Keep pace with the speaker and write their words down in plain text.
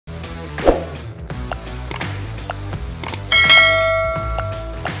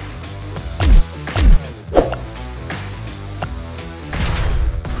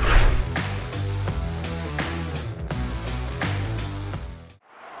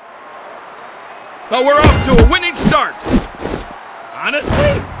Oh, we're off to a winning start.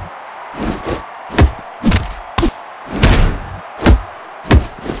 Honestly?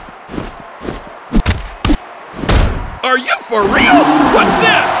 Are you for real? What's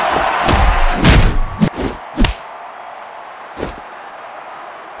this?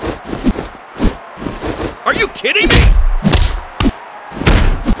 Are you kidding me?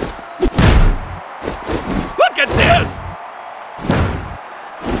 Look at this!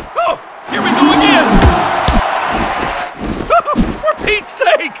 Oh, here we go again! For Pete's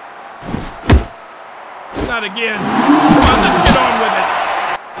sake! Not again. Come on, let's get on with it.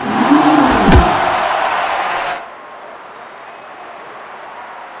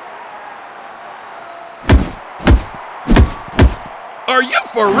 Are you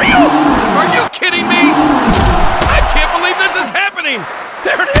for real? Are you kidding me? I can't believe this is happening!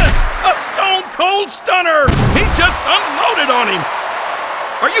 There it is! A stone cold stunner! He just unloaded on him!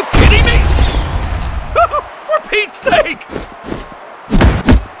 Are you kidding me? For Pete's sake!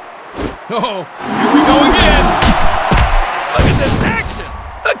 Oh, here we go again. Look at this action!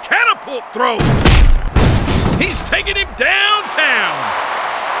 A catapult throw! He's taking him downtown!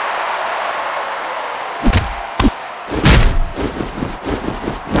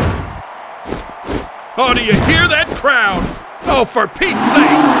 Oh, do you hear that crowd? Oh, for Pete's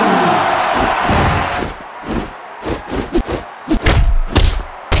sake!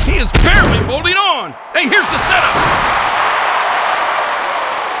 He is barely holding on! Hey, here's the setup!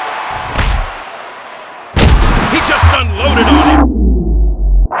 He just unloaded on him!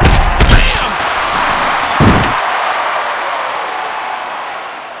 Bam!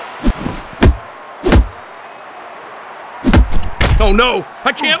 Oh no,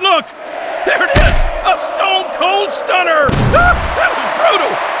 I can't look! There it is! A stone cold stunner! Ah, that was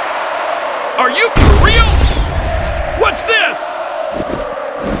brutal! Are you for real? What's this?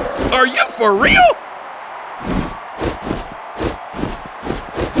 Are you for real?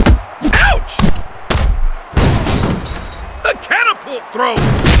 Ouch! A catapult throw!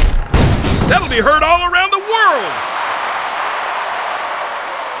 That'll be heard all around the world!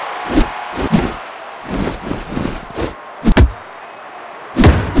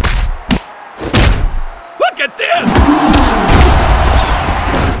 Look at this!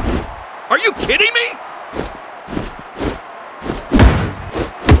 Are you kidding me?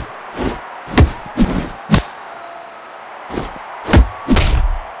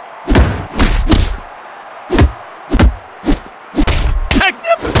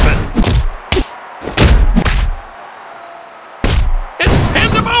 Magnificent! It's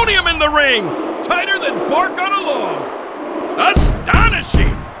pandemonium in the ring! Tighter than bark on a log.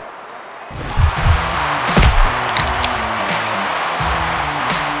 Astonishing!